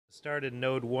Start in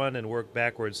node 1 and work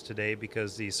backwards today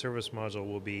because the service module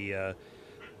will be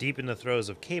deep in the throes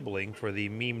of cabling for the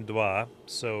Meme Dwa.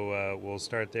 So we'll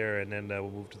start there and then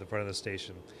we'll move to the front of the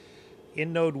station.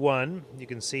 In node 1, you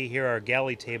can see here our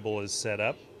galley table is set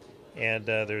up, and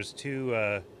there's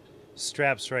two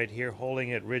straps right here holding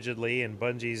it rigidly and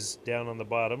bungees down on the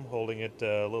bottom holding it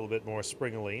a little bit more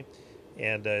springily,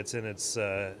 and it's in its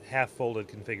half folded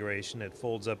configuration. It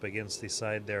folds up against the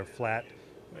side there flat,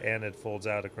 and it folds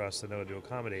out across the node to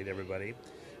accommodate everybody.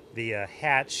 The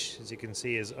hatch, as you can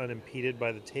see, is unimpeded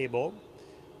by the table,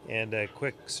 and a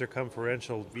quick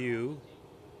circumferential view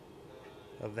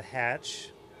of the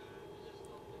hatch,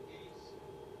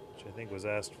 which I think was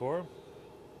asked for.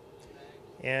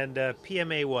 And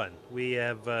PMA1, we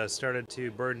have started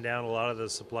to burn down a lot of the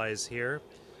supplies here,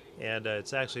 and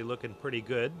it's actually looking pretty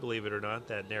good, believe it or not,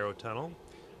 that narrow tunnel.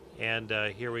 And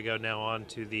here we go now on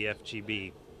to the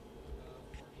FGB.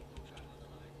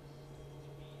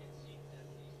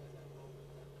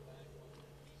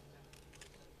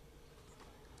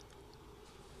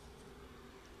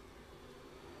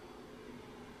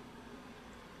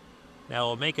 Now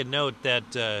I'll make a note that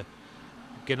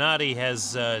Gennady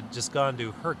has just gone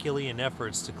to Herculean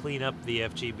efforts to clean up the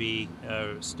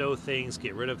FGB, stow things,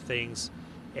 get rid of things,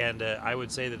 and I would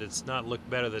say that it's not looked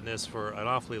better than this for an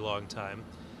awfully long time.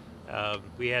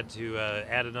 We had to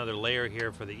add another layer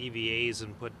here for the EVAs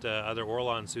and put other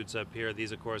Orlon suits up here.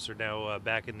 These, of course, are now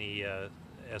back in the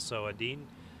SO Adin,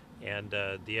 and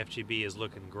the FGB is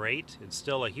looking great. It's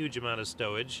still a huge amount of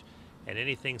stowage, and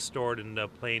anything stored in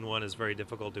plane 1 is very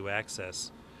difficult to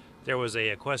access. There was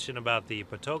a question about the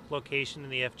Potok location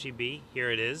in the FGB. Here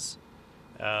it is.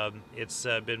 It's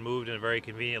been moved in a very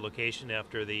convenient location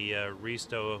after the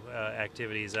restow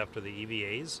activities after the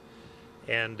EVAs.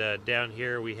 And down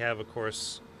here we have, of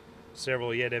course, several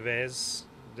YDVs,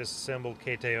 disassembled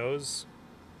KTOs.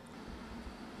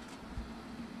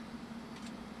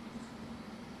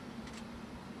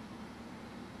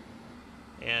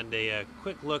 And a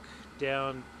quick look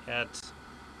down at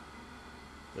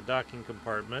the docking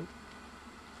compartment.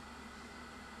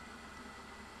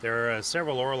 There are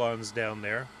several Orlons down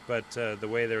there, but the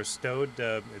way they're stowed,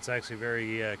 it's actually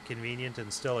very convenient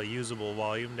and still a usable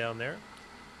volume down there.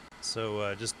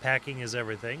 So just packing is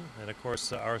everything, and of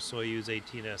course our Soyuz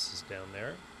 18S is down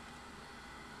there.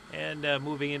 And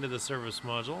moving into the service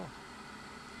module,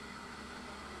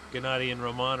 Gennady and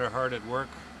Roman are hard at work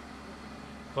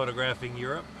photographing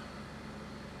Europe.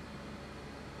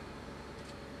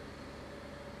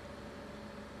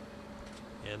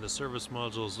 And the service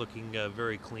module is looking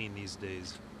very clean these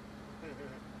days.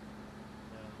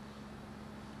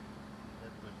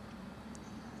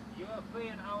 You are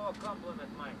paying our compliment,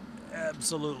 Mike.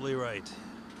 Absolutely right.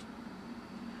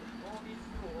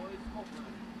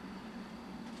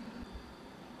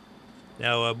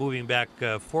 Now moving back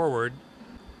forward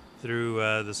through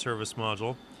the service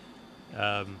module,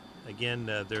 again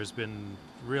there's been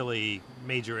really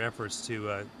major efforts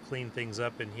to clean things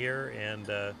up in here, and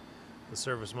the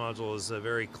service module is a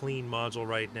very clean module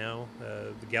right now.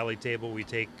 The galley table, we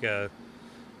take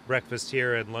breakfast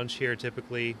here and lunch here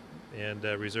typically, and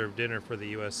reserve dinner for the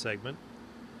US segment.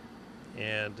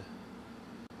 And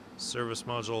service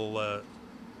module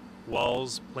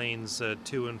walls, planes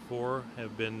 2 and 4,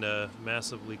 have been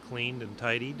massively cleaned and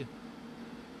tidied.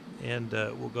 And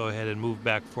we'll go ahead and move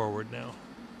back forward now.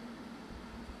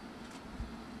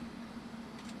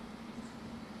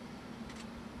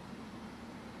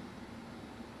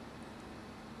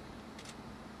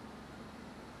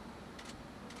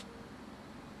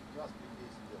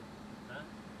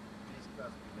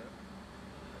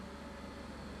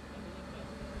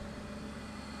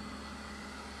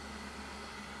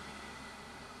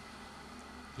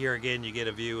 Here again you get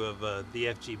a view of the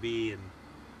FGB and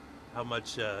how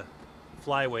much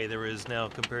flyway there is now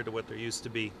compared to what there used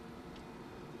to be.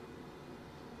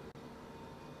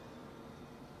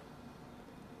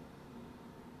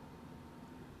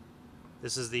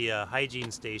 This is the hygiene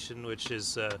station, which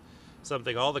is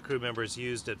something all the crew members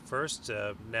used at first.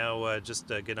 Now just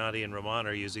Gennady and Roman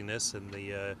are using this, and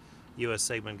the US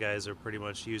segment guys are pretty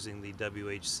much using the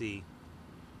WHC.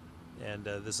 And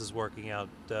this is working out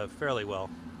fairly well.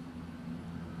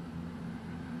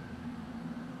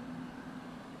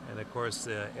 And of course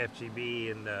the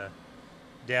FGB, and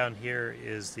down here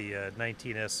is the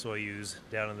 19S Soyuz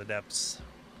down in the depths.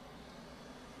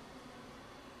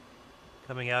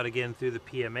 Coming out again through the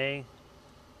PMA,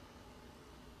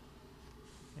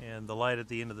 and the light at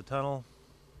the end of the tunnel.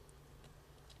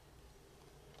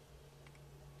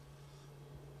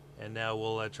 And now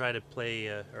we'll try to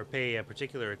pay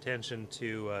particular attention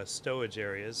to stowage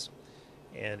areas.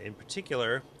 And in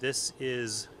particular, this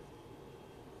is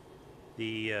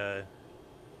the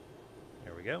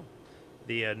there we go,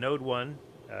 the Node 1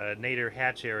 Nader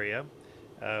hatch area.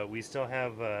 We still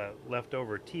have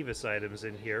leftover TVIS items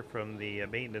in here from the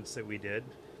maintenance that we did.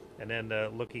 And then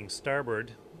looking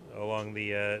starboard along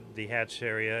the hatch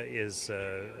area is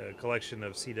a collection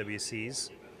of CWCs.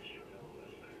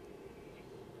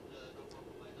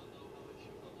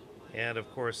 And of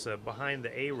course, behind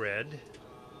the A-Red,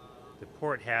 the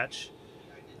port hatch,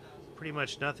 pretty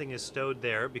much nothing is stowed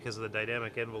there because of the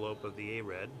dynamic envelope of the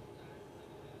A-Red.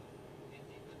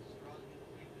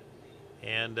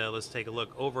 And let's take a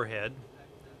look overhead.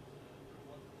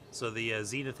 So the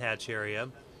zenith hatch area,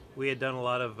 we had done a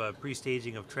lot of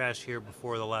pre-staging of trash here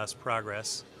before the last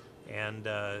progress, and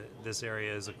this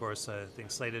area is, of course, I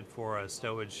think slated for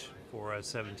stowage for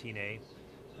 17A.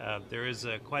 There is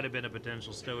quite a bit of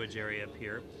potential stowage area up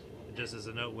here. Just as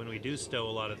a note, when we do stow a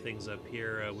lot of things up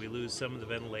here, we lose some of the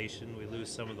ventilation, we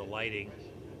lose some of the lighting,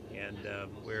 and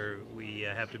where we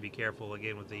have to be careful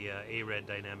again with the A-Red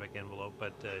dynamic envelope,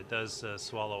 but it does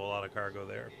swallow a lot of cargo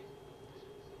there.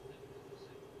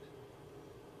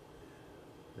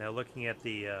 Now looking at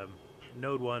the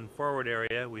Node 1 forward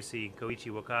area, we see Koichi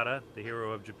Wakata, the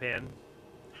hero of Japan.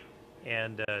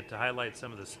 And to highlight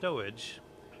some of the stowage,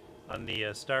 on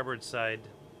the starboard side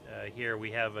here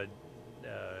we have a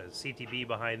CTB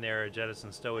behind there, a jettison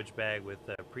stowage bag with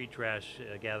pre-trash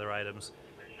gather items.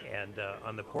 And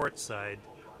on the port side,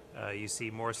 you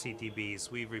see more CTBs.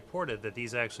 We've reported that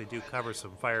these actually do cover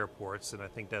some fire ports, and I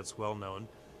think that's well known.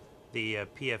 The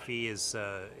PFE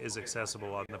is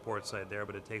accessible on the port side there,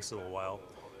 but it takes a little while.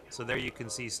 So there you can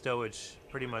see stowage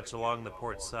pretty much along the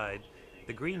port side.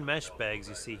 The green mesh bags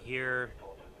you see here,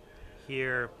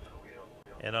 here,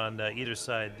 and on either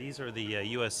side, these are the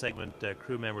U.S. segment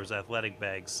crew members' athletic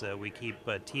bags. We keep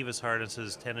TVIS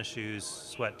harnesses, tennis shoes,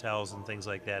 sweat towels, and things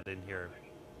like that in here.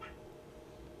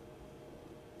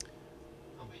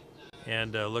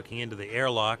 And looking into the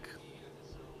airlock,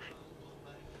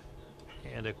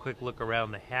 and a quick look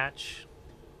around the hatch.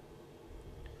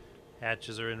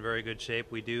 Hatches are in very good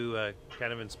shape. We do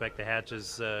kind of inspect the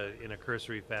hatches in a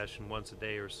cursory fashion once a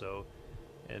day or so,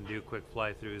 and do quick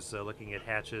fly-throughs looking at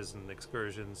hatches and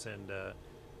excursions and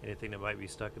anything that might be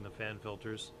stuck in the fan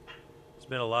filters. It's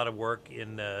been a lot of work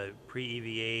in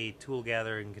pre-EVA tool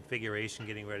gathering configuration,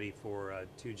 getting ready for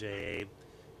 2JA,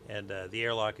 and the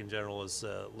airlock in general is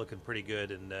looking pretty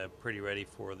good and pretty ready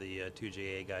for the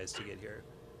 2JA guys to get here.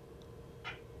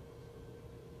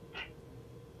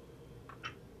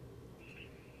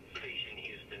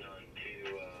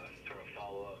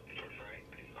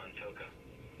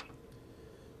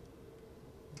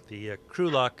 The crew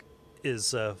lock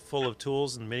is full of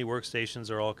tools, and many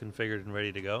workstations are all configured and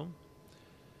ready to go.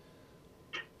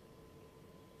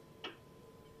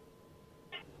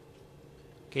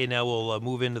 Okay, now we'll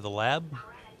move into the lab.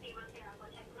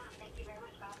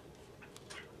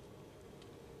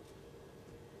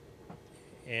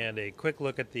 And a quick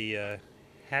look at the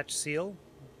hatch seal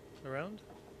around.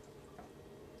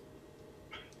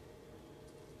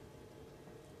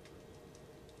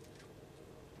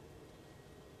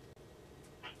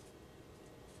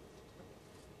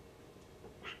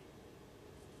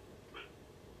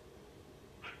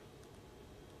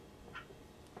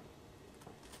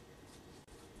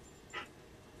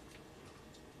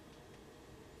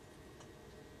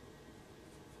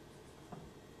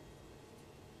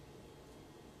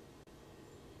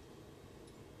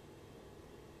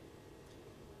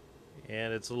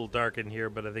 And it's a little dark in here,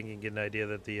 but I think you can get an idea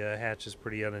that the hatch is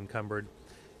pretty unencumbered.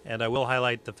 And I will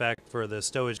highlight the fact for the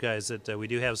stowage guys that we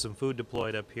do have some food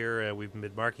deployed up here. We've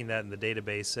been marking that in the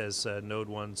database as Node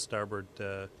 1 Starboard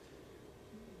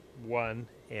 1.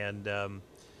 And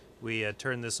we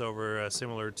turn this over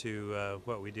similar to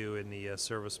what we do in the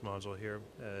service module here.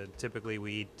 Typically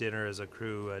we eat dinner as a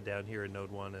crew down here in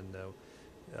Node 1, and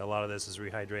a lot of this is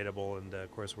rehydratable, and of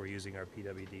course we're using our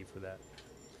PWD for that.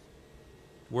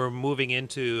 We're moving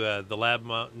into the lab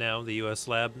now, the U.S.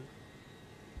 lab.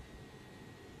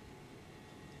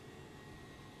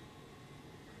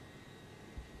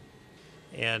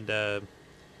 And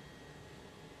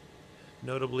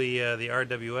notably the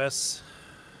RWS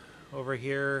over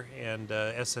here, and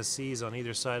SSCs on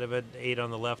either side of it, 8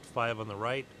 on the left, 5 on the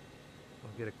right.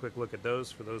 I'll get a quick look at those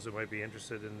for those who might be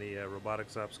interested in the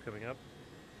robotics ops coming up.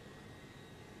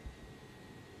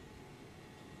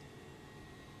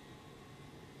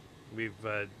 We've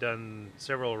done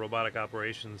several robotic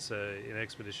operations in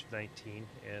Expedition 19,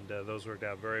 and those worked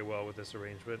out very well with this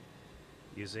arrangement,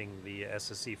 using the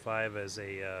SSC-5 as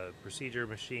a procedure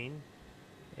machine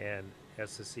and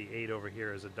SSC-8 over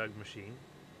here as a Doug machine.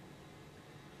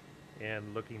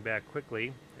 And looking back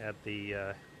quickly at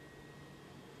the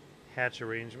hatch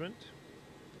arrangement,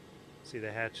 see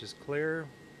the hatch is clear.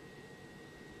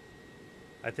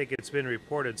 I think it's been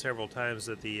reported several times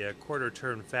that the quarter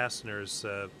turn fasteners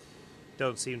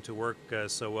don't seem to work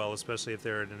so well, especially if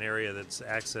they're in an area that's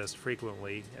accessed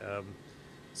frequently.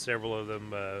 Several of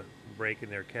them break in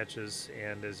their catches,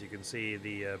 and as you can see,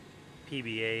 the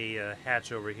PBA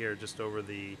hatch over here, just over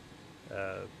the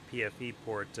PFE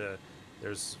port,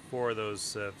 there's 4 of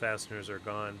those fasteners are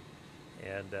gone,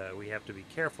 and we have to be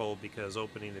careful because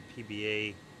opening the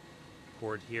PBA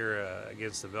port here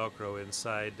against the Velcro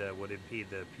inside would impede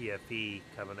the PFE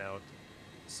coming out.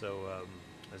 So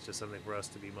that's just something for us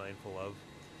to be mindful of.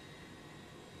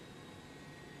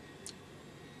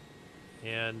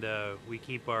 And we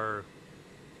keep our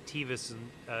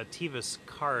TVIS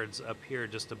cards up here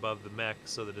just above the mech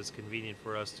so that it's convenient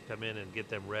for us to come in and get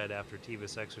them read after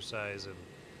TVIS exercise and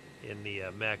in the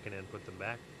mech and then put them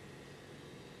back.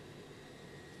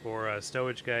 For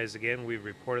stowage guys, again, we've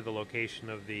reported the location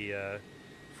of the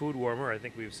food warmer. I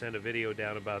think we've sent a video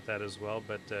down about that as well,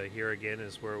 but here again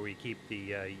is where we keep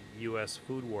the US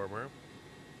food warmer.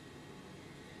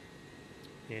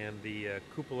 And the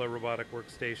cupola robotic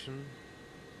workstation.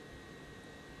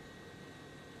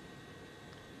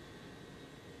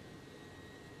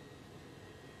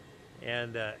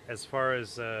 And as far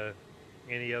as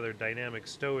any other dynamic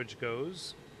stowage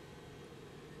goes,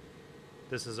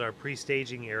 this is our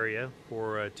pre-staging area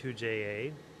for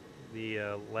 2JA, the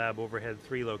Lab Overhead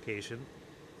 3 location.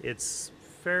 It's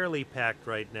fairly packed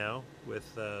right now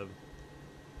with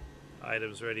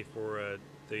items ready for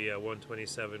the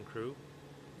 127 crew.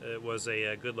 It was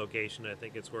a good location. I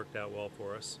think it's worked out well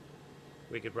for us.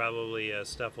 We could probably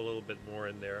stuff a little bit more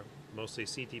in there. Mostly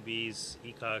CTBs,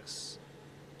 ECOCs,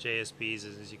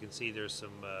 JSBs. As you can see, there's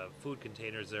some food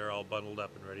containers there all bundled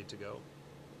up and ready to go.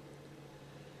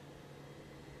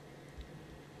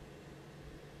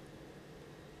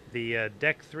 The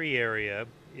Deck 3 area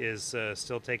is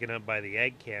still taken up by the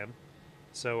Ag Cam,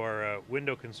 so our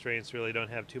window constraints really don't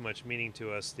have too much meaning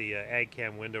to us. The Ag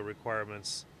Cam window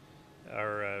requirements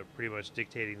are pretty much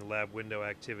dictating the lab window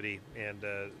activity, and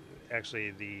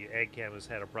actually the Ag Cam has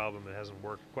had a problem. It hasn't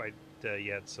worked quite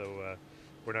yet, so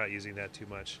we're not using that too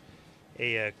much.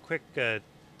 A quick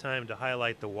time to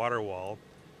highlight the water wall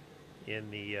in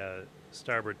the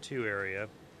starboard 2 area.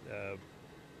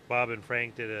 Bob and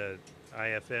Frank did a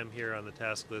IFM here on the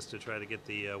task list to try to get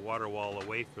the water wall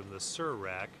away from the SIR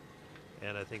rack,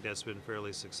 and I think that's been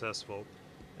fairly successful.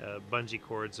 Bungee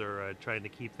cords are trying to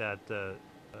keep that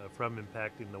from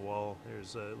impacting the wall.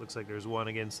 There's looks like there's one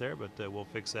against there, but we'll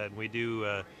fix that. And we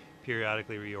do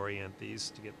periodically reorient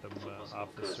these to get them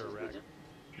off the SIR rack.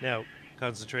 Now,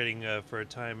 concentrating for a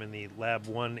time in the Lab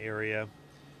 1 area,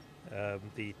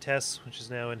 the TESS, which is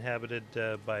now inhabited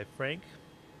by Frank,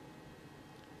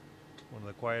 one of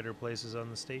the quieter places on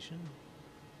the station.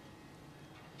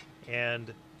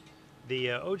 And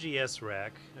the OGS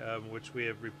rack, which we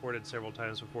have reported several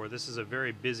times before, this is a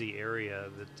very busy area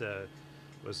that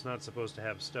was not supposed to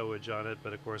have stowage on it,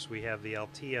 but of course we have the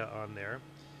Altea on there.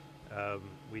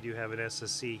 We do have an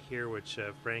SSC here, which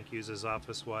Frank uses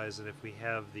office-wise, and if we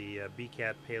have the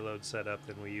BCAT payload set up,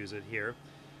 then we use it here.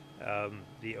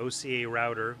 The OCA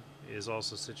router is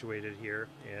also situated here,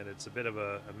 and it's a bit of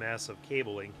a mass of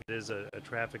cabling. It is a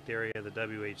trafficked area. The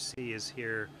WHC is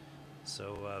here,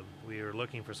 so we are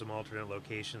looking for some alternate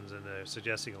locations and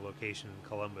suggesting a location in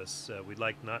Columbus. We'd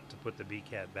like not to put the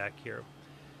BCAT back here.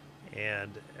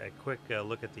 And a quick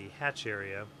look at the hatch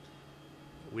area.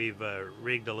 We've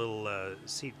rigged a little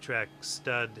seat track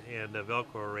stud and a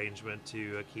Velcro arrangement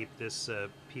to keep this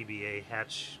PBA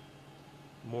hatch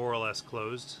more or less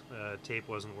closed. Tape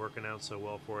wasn't working out so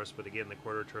well for us, but again, the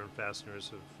quarter turn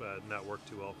fasteners have not worked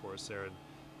too well for us there, and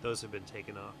those have been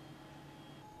taken off.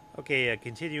 Okay,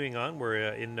 continuing on, we're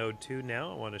in node 2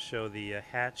 now. I want to show the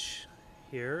hatch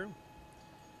here,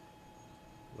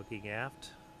 looking aft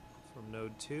from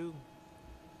node 2.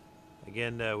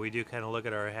 Again, we do kind of look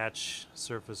at our hatch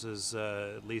surfaces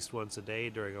at least once a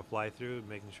day during a fly-through,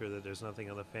 making sure that there's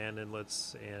nothing on the fan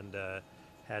inlets and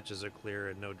hatches are clear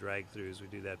and no drag-throughs. We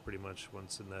do that pretty much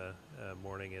once in the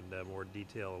morning and more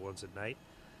detail once at night.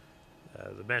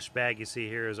 The mesh bag you see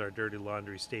here is our dirty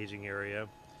laundry staging area.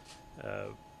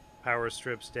 Power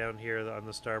strips down here on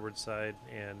the starboard side,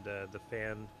 and the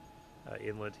fan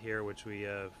inlet here, which we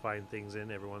find things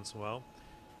in every once in a while.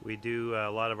 We do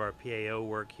a lot of our PAO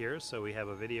work here, so we have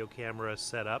a video camera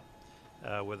set up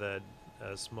with a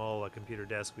small computer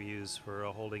desk we use for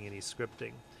holding any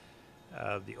scripting.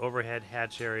 The overhead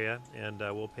hatch area, and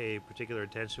we'll pay particular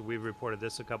attention. We've reported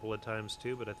this a couple of times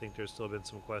too, but I think there's still been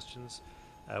some questions.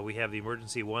 We have the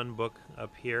emergency 1 book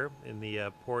up here in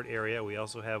the port area. We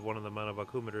also have one of the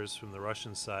monovacuumeters from the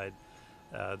Russian side.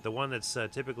 The one that's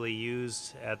typically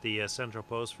used at the central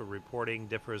post for reporting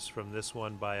differs from this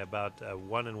one by about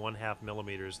 1.5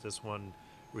 millimeters. This one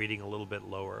reading a little bit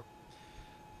lower.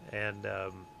 And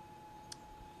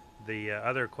the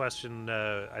other question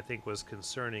I think was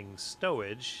concerning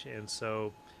stowage, and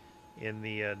so in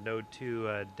the Node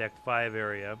 2 Deck 5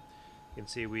 area, you can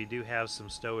see we do have some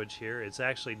stowage here. It's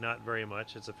actually not very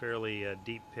much. It's a fairly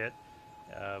deep pit.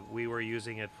 We were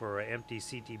using it for empty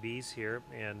CTBs here,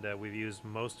 and we've used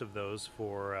most of those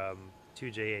for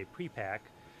 2JA pre-pack.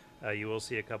 You will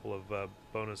see a couple of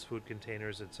bonus food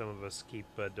containers that some of us keep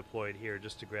deployed here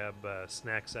just to grab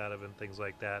snacks out of and things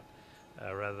like that,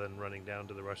 rather than running down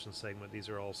to the Russian segment. These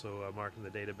are also marked in the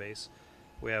database.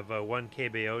 We have 1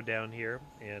 KBO down here,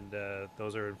 and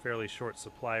those are in fairly short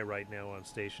supply right now on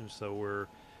station, so we're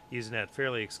using that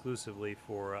fairly exclusively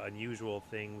for unusual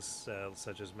things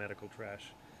such as medical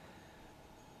trash.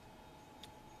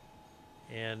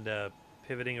 And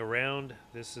pivoting around,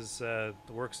 this is the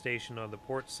workstation on the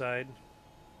port side.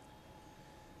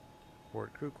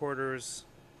 Port crew quarters,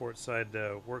 port side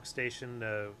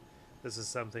workstation. This is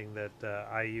something that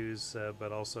I use,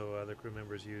 but also other crew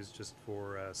members use just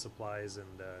for supplies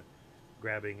and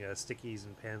grabbing stickies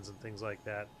and pens and things like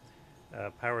that.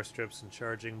 Power strips and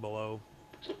charging below.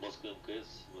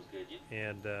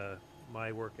 And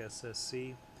my work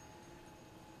SSC.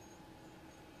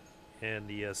 And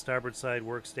the starboard side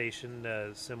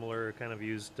workstation, similar, kind of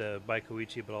used by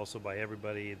Koichi, but also by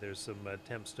everybody. There's some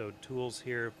temp stowed tools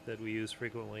here that we use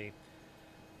frequently.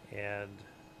 And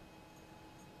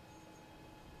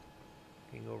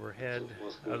looking overhead,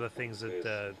 other things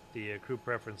that the crew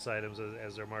preference items,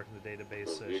 as they're marked in the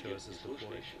database, show us as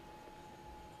deployed.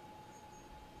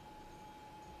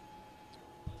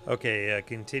 Okay,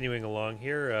 continuing along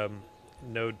here,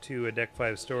 Node 2 Deck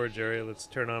 5 storage area. Let's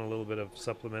turn on a little bit of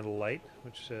supplemental light,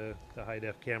 which the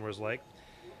high-def cameras like.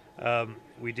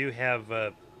 We do have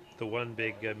the one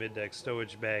big mid-deck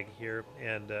stowage bag here,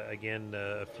 and again,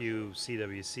 a few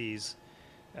CWCs.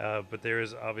 But there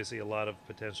is obviously a lot of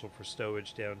potential for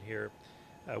stowage down here.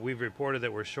 We've reported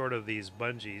that we're short of these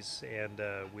bungees, and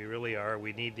we really are.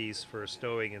 We need these for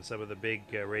stowing in some of the big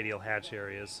radial hatch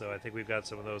areas, so I think we've got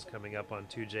some of those coming up on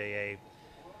 2JA.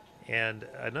 And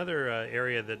another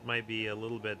area that might be a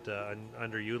little bit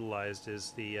underutilized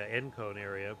is the end cone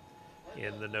area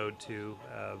in the Node 2.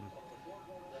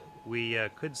 We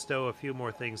could stow a few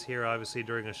more things here. Obviously,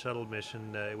 during a shuttle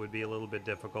mission, it would be a little bit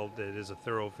difficult. It is a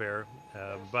thoroughfare,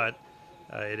 but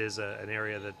it is an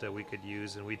area that we could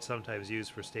use, and we'd sometimes use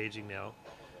for staging now.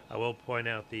 I will point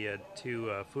out the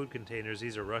 2 food containers.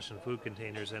 These are Russian food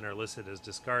containers and are listed as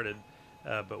discarded,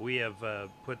 but we have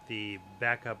put the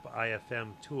backup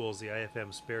IFM tools, the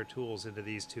IFM spare tools, into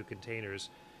these 2 containers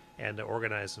and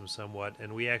organize them somewhat.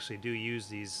 And we actually do use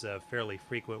these fairly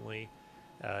frequently.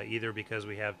 Either because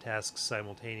we have tasks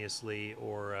simultaneously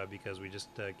or because we just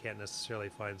can't necessarily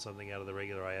find something out of the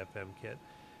regular IFM kit.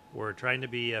 We're trying to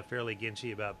be fairly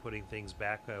ginchy about putting things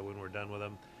back when we're done with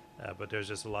them, but there's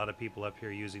just a lot of people up here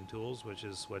using tools, which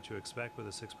is what you expect with a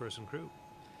 6-person crew.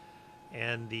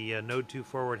 And the Node 2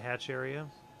 forward hatch area,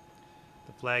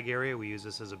 the flag area, we use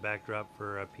this as a backdrop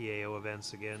for PAO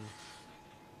events again.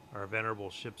 Our venerable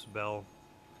ship's bell.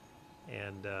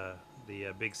 And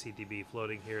the big CTB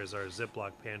floating here is our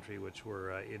Ziploc pantry, which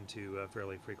we're into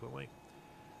fairly frequently.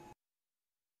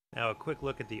 Now a quick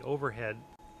look at the overhead.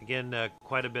 Again,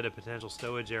 quite a bit of potential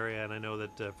stowage area, and I know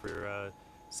that for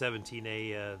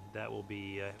 17A that will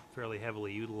be fairly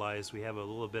heavily utilized. We have a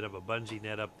little bit of a bungee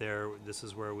net up there. This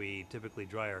is where we typically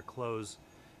dry our clothes,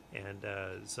 and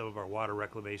some of our water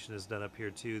reclamation is done up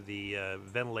here too. The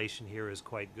ventilation here is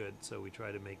quite good, so we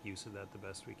try to make use of that the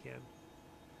best we can.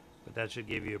 But that should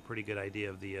give you a pretty good idea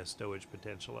of the stowage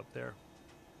potential up there.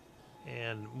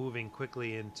 And moving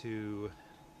quickly into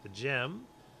the gem,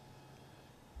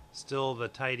 still the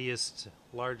tidiest,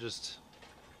 largest,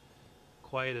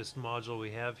 quietest module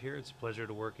we have here. It's a pleasure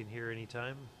to work in here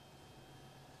anytime.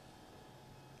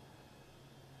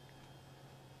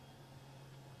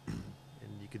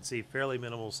 And you can see fairly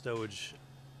minimal stowage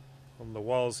on the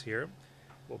walls here.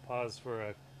 We'll pause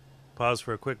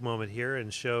for a quick moment here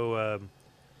and show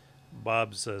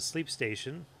Bob's sleep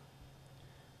station.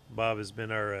 Bob has been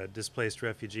our displaced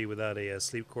refugee without a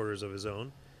sleep quarters of his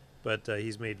own, but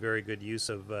he's made very good use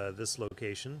of this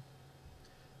location.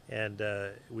 And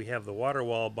we have the water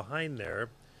wall behind there,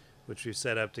 which we've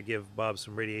set up to give Bob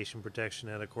some radiation protection,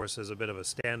 and of course there's a bit of a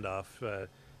standoff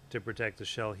to protect the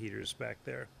shell heaters back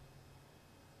there.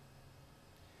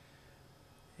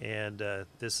 And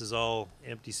this is all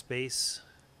empty space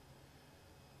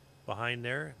behind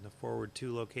there in the forward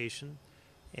 2 location.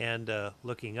 And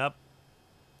looking up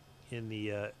in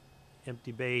the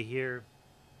empty bay here,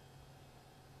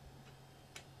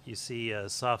 you see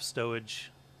soft stowage,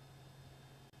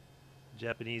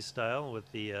 Japanese style,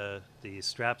 with the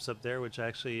straps up there, which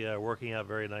actually are working out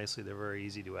very nicely. They're very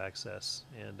easy to access,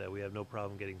 and we have no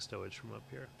problem getting stowage from up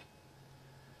here.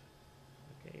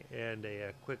 Okay, and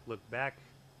a quick look back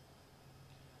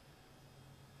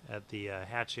at the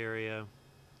hatch area,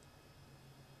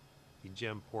 the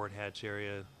gem port hatch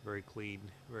area, very clean,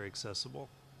 very accessible.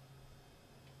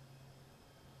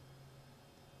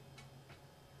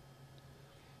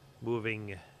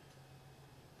 Moving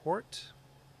port,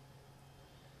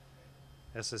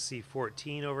 SSC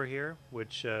 14 over here,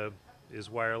 which is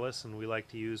wireless and we like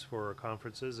to use for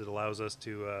conferences. It allows us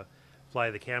to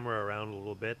fly the camera around a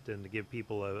little bit and to give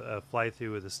people a fly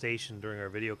through of the station during our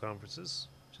video conferences,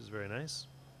 which is very nice.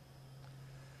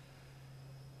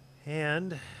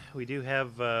 And we do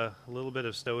have a little bit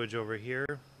of stowage over here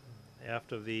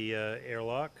aft of the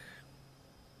airlock,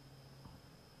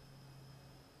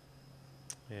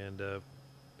 and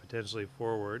potentially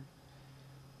forward.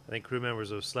 I think crew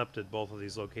members have slept at both of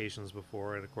these locations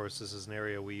before, and of course this is an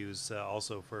area we use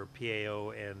also for PAO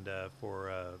and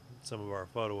for some of our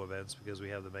photo events, because we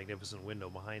have the magnificent window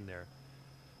behind there.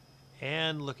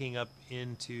 And looking up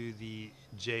into the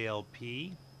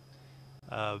JLP,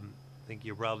 I think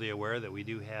you're probably aware that we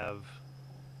do have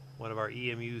one of our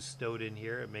EMUs stowed in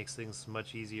here. It makes things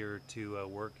much easier to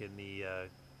work in the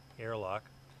airlock.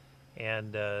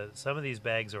 And some of these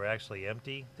bags are actually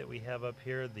empty that we have up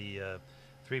here. The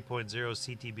 3.0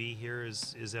 CTB here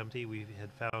is empty. We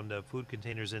had found food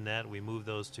containers in that. We moved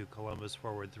those to Columbus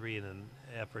Forward 3 in an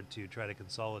effort to try to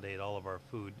consolidate all of our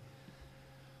food.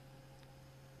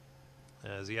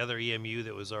 As the other EMU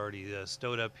that was already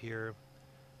stowed up here,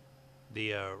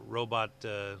 the robot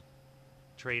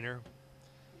trainer,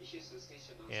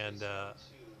 and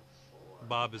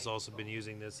Bob has also been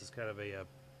using this as kind of a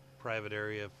private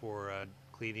area for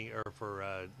cleaning or for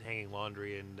hanging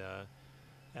laundry and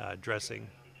dressing.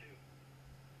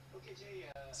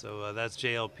 So that's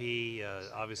JLP.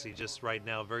 Obviously, just right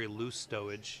now, very loose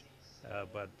stowage,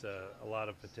 but a lot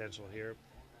of potential here.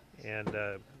 And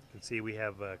you can see we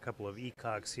have a couple of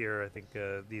ECOCs here. I think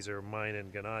these are mine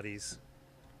and Gennadi's,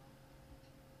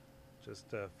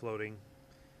 just floating.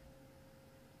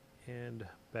 And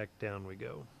back down we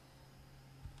go.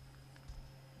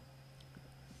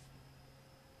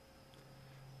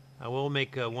 I will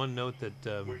make one note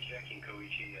that we're checking,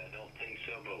 Koichi. I don't think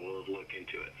so, but we'll look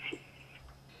into it.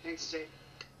 Thanks, Jay.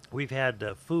 we've had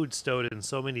food stowed in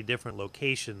so many different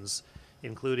locations,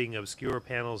 including obscure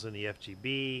panels in the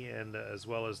FGB and as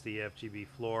well as the FGB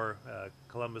floor,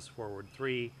 Columbus Forward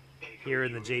 3, here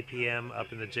in the JPM,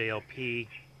 up in the JLP.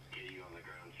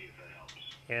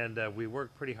 And we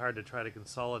worked pretty hard to try to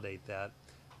consolidate that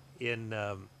in,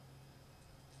 well,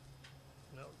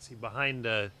 let's see, behind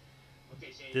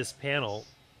this panel,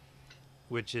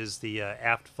 which is the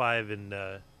aft 5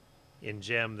 in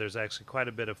GEM, there's actually quite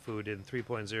a bit of food in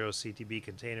 3.0 CTB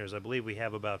containers. I believe we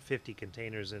have about 50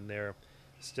 containers in there.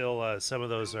 Still, some of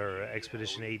those are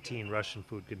Expedition 18 Russian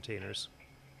food containers.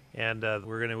 And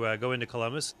we're going to go into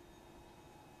Columbus.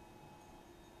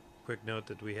 Quick note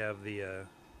that we have the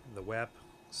WAP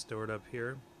stored up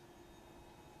here.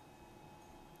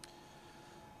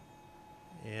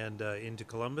 And into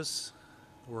Columbus,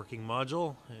 working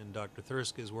module, and Dr.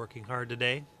 Thirsk is working hard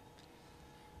today.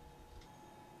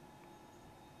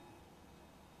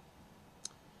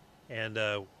 And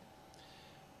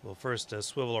we'll first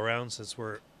swivel around since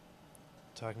we're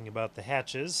talking about the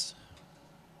hatches.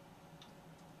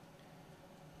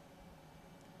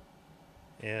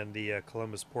 And the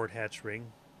Columbus port hatch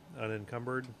ring,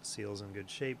 unencumbered, seals in good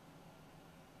shape.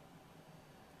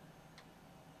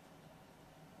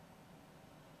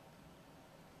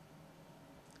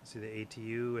 See the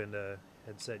ATU and a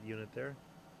headset unit there.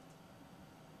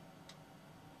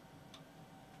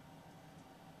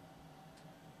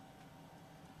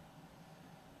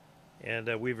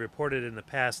 And we've reported in the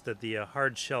past that the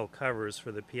hard shell covers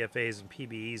for the PFAs and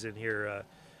PBEs in here,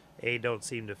 A, don't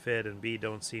seem to fit, and B,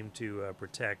 don't seem to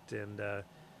protect. And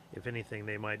if anything,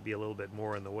 they might be a little bit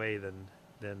more in the way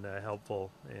than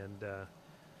helpful. And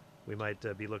we might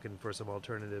be looking for some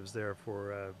alternatives there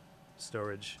for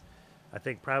storage. I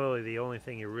think probably the only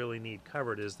thing you really need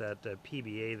covered is that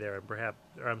PBA there, and perhaps,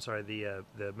 or I'm sorry,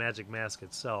 the magic mask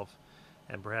itself,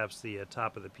 and perhaps the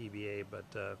top of the PBA.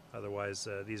 But otherwise,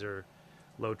 these are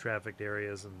low trafficked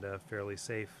areas and fairly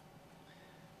safe.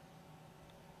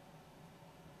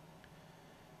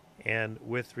 And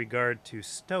with regard to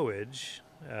stowage,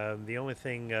 The only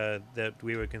thing that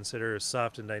we would consider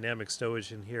soft and dynamic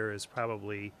stowage in here is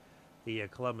probably the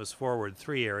Columbus Forward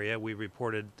 3 area. We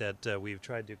reported that we've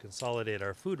tried to consolidate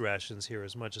our food rations here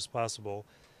as much as possible.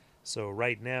 So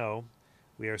right now,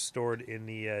 we are stored in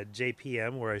the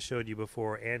JPM, where I showed you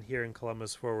before, and here in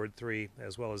Columbus Forward 3,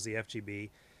 as well as the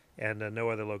FGB, and no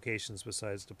other locations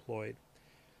besides deployed.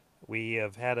 We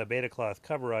have had a beta cloth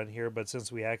cover on here, but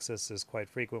since we access this quite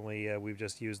frequently, we've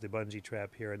just used the bungee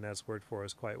trap here, and that's worked for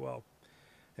us quite well.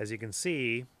 As you can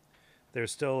see,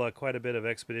 there's still quite a bit of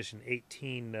Expedition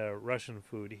 18 Russian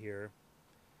food here.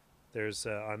 There's,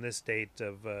 on this date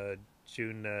of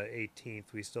June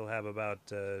 18th, we still have about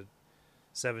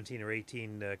 17 or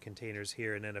 18 containers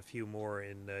here, and then a few more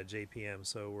in JPM,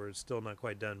 so we're still not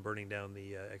quite done burning down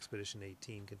the Expedition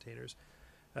 18 containers.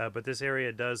 But this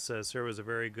area does serve as a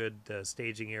very good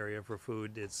staging area for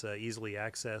food. It's easily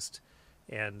accessed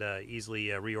and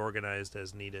easily reorganized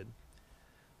as needed.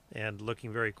 And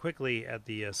looking very quickly at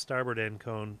the starboard end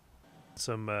cone,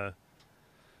 some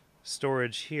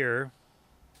storage here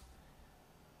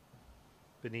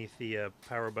beneath the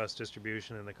power bus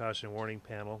distribution and the caution and warning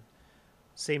panel.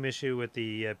 Same issue with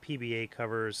the PBA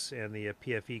covers and the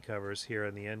PFE covers here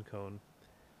on the end cone.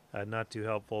 Not too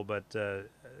helpful, but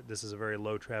this is a very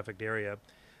low trafficked area.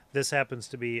 This happens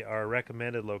to be our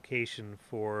recommended location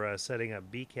for setting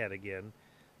up BCAT again.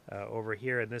 Over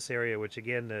here in this area, which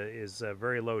again is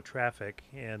very low traffic,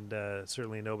 and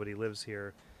certainly nobody lives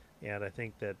here, and I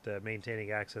think that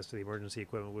maintaining access to the emergency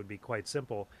equipment would be quite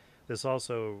simple. This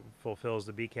also fulfills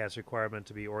the BCAT's requirement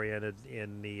to be oriented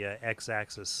in the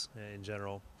x-axis in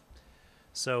general.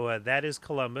 So that is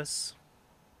Columbus.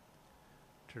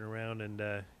 Turn around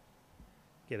and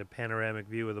get a panoramic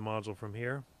view of the module from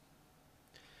here.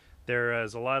 There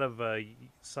is a lot of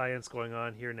science going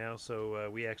on here now, so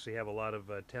we actually have a lot of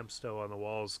temp stow on the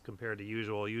walls compared to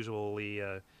usual. Usually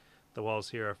the walls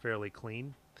here are fairly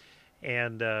clean.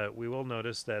 And we will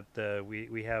notice that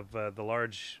we have the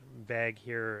large bag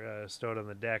here stowed on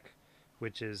the deck,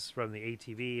 which is from the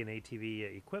ATV and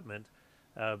ATV equipment.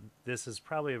 This is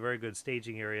probably a very good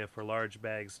staging area for large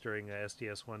bags during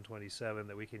STS-127,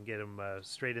 that we can get them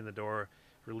straight in the door,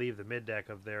 relieve the mid-deck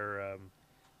of their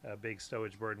big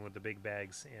stowage burden with the big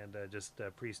bags, and just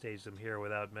pre-stage them here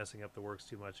without messing up the works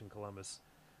too much in Columbus.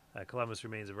 Columbus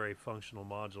remains a very functional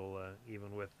module,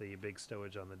 even with the big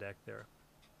stowage on the deck there.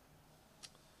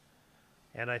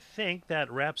 And I think that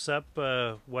wraps up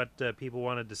what people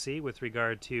wanted to see with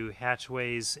regard to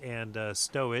hatchways and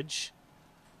stowage.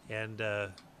 And,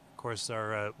 of course,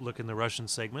 our look in the Russian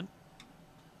segment.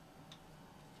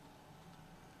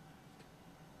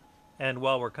 And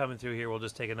while we're coming through here, we'll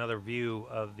just take another view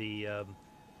of the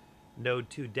Node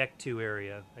 2 Deck 2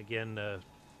 area. Again,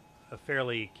 a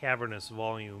fairly cavernous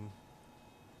volume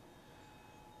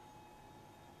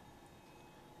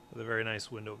with a very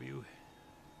nice window view.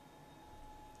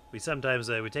 We sometimes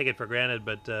we take it for granted,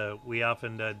 but we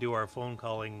often do our phone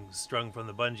calling strung from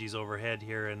the bungees overhead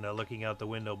here and looking out the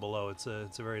window below. It's a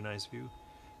very nice view.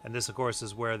 And this, of course,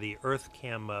 is where the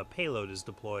EarthCam payload is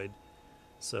deployed.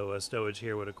 So stowage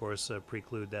here would, of course,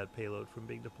 preclude that payload from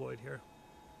being deployed here.